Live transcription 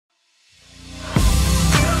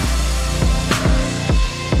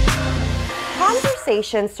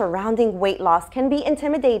conversations surrounding weight loss can be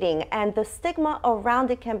intimidating, and the stigma around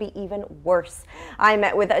it can be even worse. I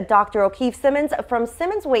met with Dr. Okeefe Simmons from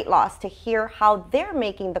Simmons Weight Loss to hear how they're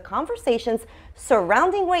making the conversations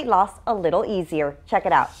surrounding weight loss a little easier. Check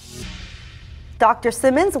it out. Dr.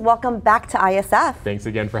 Simmons, welcome back to ISF. Thanks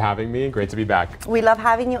again for having me. Great to be back. We love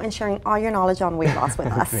having you and sharing all your knowledge on weight loss with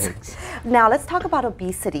us. Thanks. Now let's talk about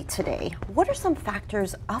obesity today. What are some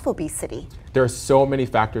factors of obesity? There are so many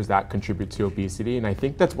factors that contribute to obesity, and I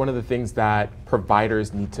think that's one of the things that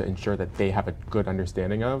providers need to ensure that they have a good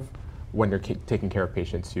understanding of when they're taking care of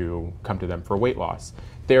patients who come to them for weight loss.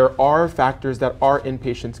 There are factors that are in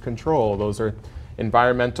patients' control. Those are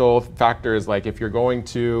environmental factors, like if you're going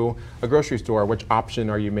to a grocery store, which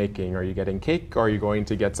option are you making? Are you getting cake, or are you going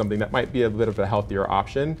to get something that might be a bit of a healthier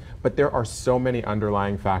option? But there are so many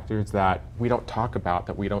underlying factors that we don't talk about,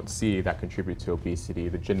 that we don't see, that contribute to obesity.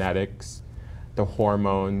 The genetics, the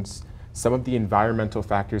hormones, some of the environmental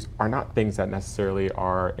factors are not things that necessarily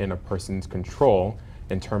are in a person's control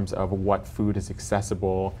in terms of what food is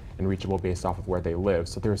accessible and reachable based off of where they live.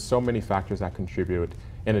 So there are so many factors that contribute,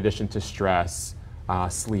 in addition to stress,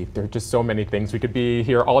 sleep. There are just so many things. We could be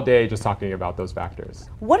here all day just talking about those factors.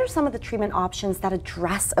 What are some of the treatment options that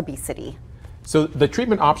address obesity? So the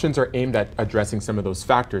treatment options are aimed at addressing some of those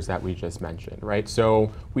factors that we just mentioned, right? So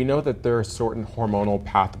we know that there are certain hormonal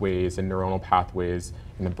pathways and neuronal pathways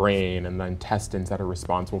in the brain and the intestines that are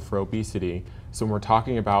responsible for obesity. So when we're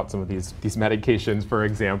talking about some of these medications, for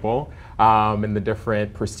example, and the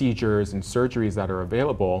different procedures and surgeries that are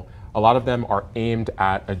available, a lot of them are aimed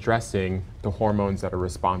at addressing the hormones that are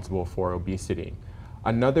responsible for obesity.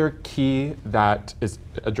 Another key that is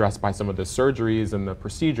addressed by some of the surgeries and the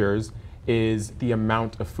procedures is the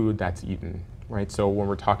amount of food that's eaten, right? So when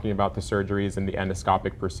we're talking about the surgeries and the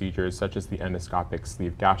endoscopic procedures, such as the endoscopic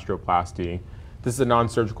sleeve gastroplasty, this is a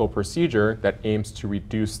non-surgical procedure that aims to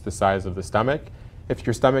reduce the size of the stomach. If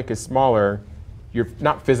your stomach is smaller, you're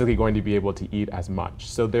not physically going to be able to eat as much.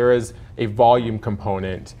 So there is a volume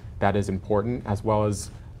component that is important, as well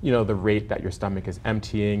as the rate that your stomach is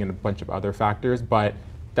emptying and a bunch of other factors. But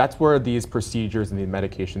that's where these procedures and these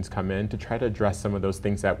medications come in to try to address some of those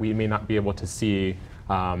things that we may not be able to see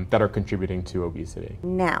that are contributing to obesity.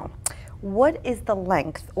 Now, what is the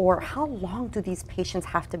length, or how long do these patients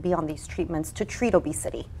have to be on these treatments to treat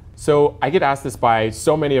obesity? So I get asked this by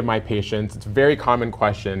so many of my patients. It's a very common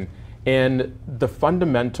question. And the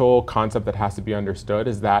fundamental concept that has to be understood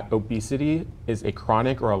is that obesity is a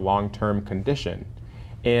chronic or a long-term condition.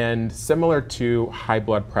 And similar to high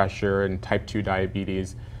blood pressure and type 2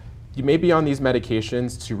 diabetes, you may be on these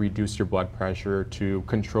medications to reduce your blood pressure, to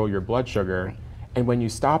control your blood sugar. Right. And when you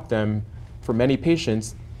stop them, for many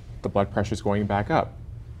patients, the blood pressure is going back up.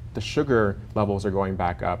 The sugar levels are going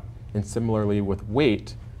back up. And similarly with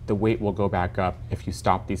weight, the weight will go back up if you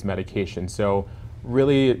stop these medications. So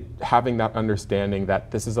really having that understanding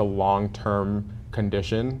that this is a long-term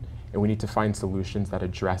condition, and we need to find solutions that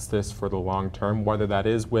address this for the long term, whether that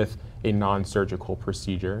is with a non-surgical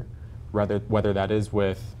procedure, whether that is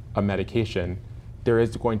with a medication. There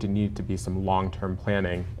is going to need to be some long-term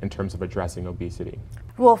planning in terms of addressing obesity.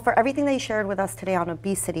 Well, for everything that you shared with us today on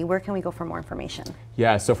obesity, where can we go for more information?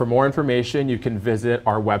 Yeah, so for more information, you can visit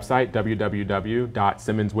our website,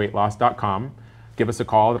 www.simmonsweightloss.com. Give us a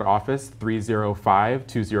call at our office,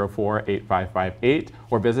 305-204-8558,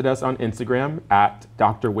 or visit us on Instagram at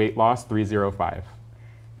drweightloss305.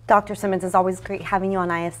 Dr. Simmons, it's always great having you on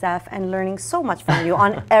ISF and learning so much from you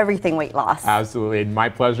on everything weight loss. Absolutely, my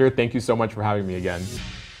pleasure. Thank you so much for having me again.